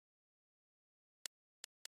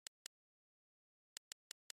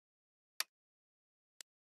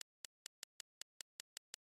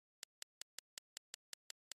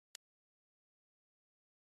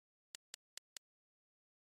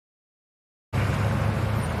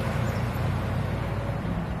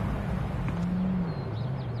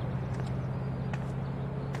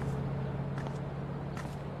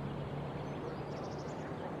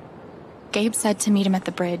Gabe said to meet him at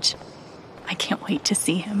the bridge. I can't wait to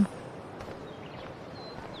see him.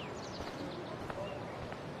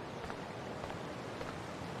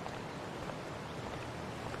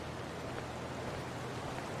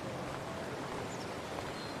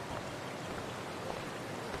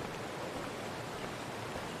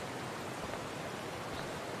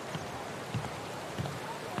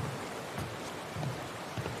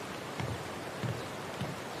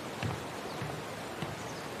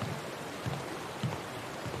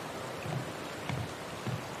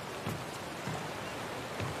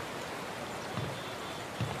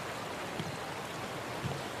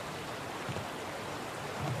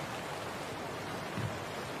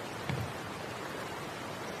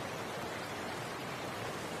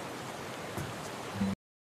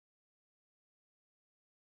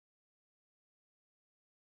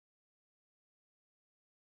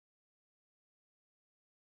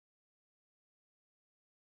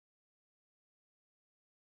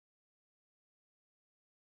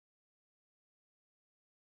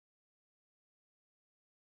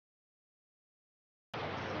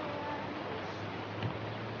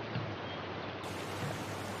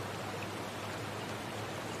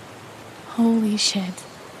 Holy shit.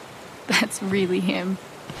 That's really him.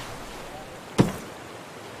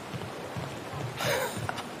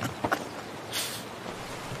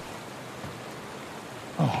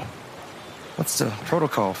 Oh. What's the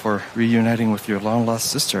protocol for reuniting with your long-lost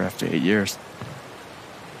sister after 8 years?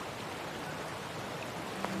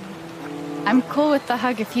 I'm cool with the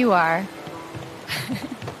hug if you are.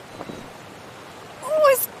 Oh,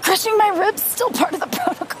 is crushing my ribs still part of the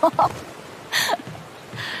protocol?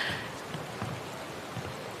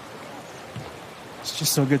 It's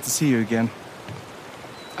just so good to see you again.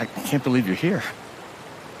 I can't believe you're here.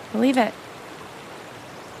 Believe it.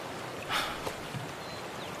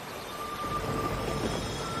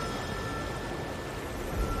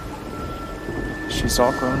 She's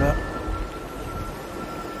all grown up.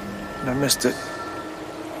 And I missed it.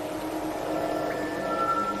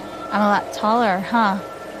 I'm a lot taller, huh?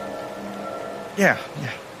 Yeah.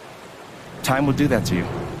 Time will do that to you.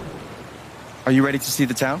 Are you ready to see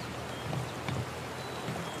the town?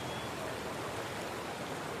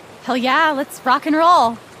 Hell yeah, let's rock and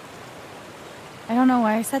roll. I don't know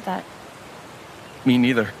why I said that. Me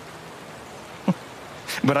neither.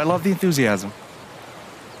 But I love the enthusiasm.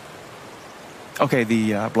 Okay,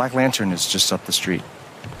 the Black Lantern is just up the street.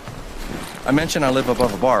 I mentioned I live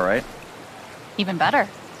above a bar, right? Even better.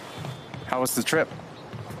 How was the trip?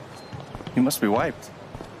 You must be wiped.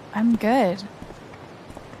 I'm good.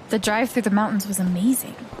 The drive through the mountains was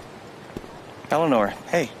amazing. Eleanor,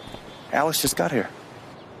 hey, Alex just got here.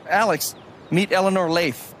 Alex, meet Eleanor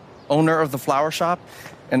Lath, owner of the flower shop,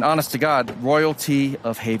 and honest to God, royalty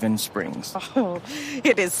of Haven Springs. Oh,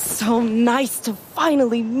 it is so nice to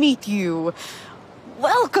finally meet you.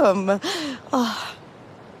 Welcome. Oh.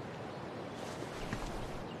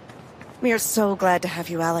 We are so glad to have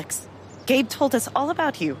you, Alex. Gabe told us all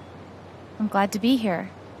about you. I'm glad to be here.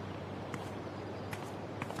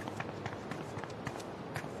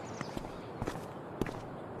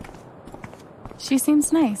 She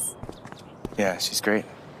seems nice. Yeah, she's great.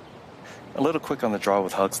 A little quick on the draw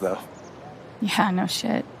with hugs, though. Yeah, no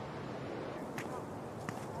shit.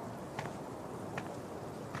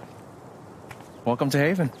 Welcome to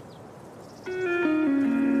Haven.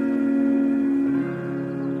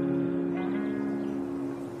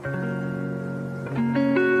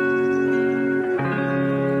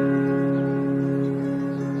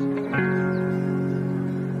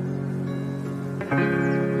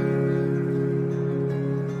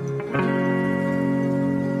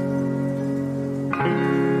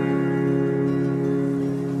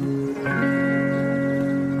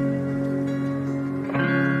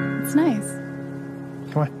 It's nice.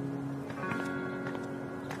 Come on.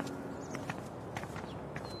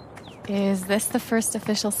 Is this the first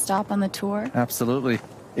official stop on the tour? Absolutely.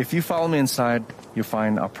 If you follow me inside, you'll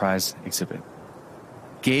find our prize exhibit.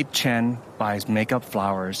 Gabe Chen buys makeup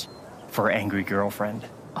flowers for angry girlfriend.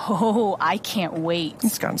 Oh, I can't wait.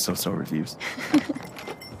 It's gotten so-so reviews.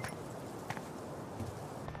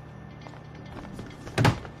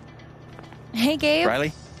 Hey, Gabe.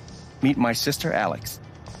 Riley, meet my sister Alex.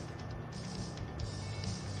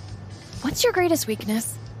 What's your greatest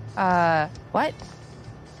weakness? What?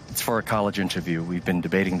 It's for a college interview. We've been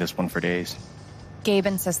debating this one for days. Gabe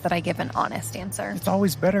insists that I give an honest answer. It's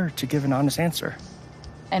always better to give an honest answer.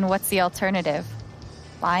 And what's the alternative?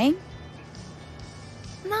 Lying?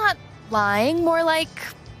 Not lying, more like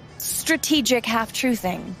strategic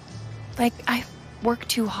half-truthing. Like, I work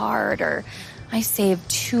too hard or I save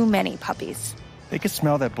too many puppies. They could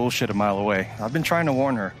smell that bullshit a mile away. I've been trying to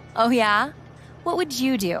warn her. Oh, yeah? What would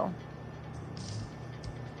you do?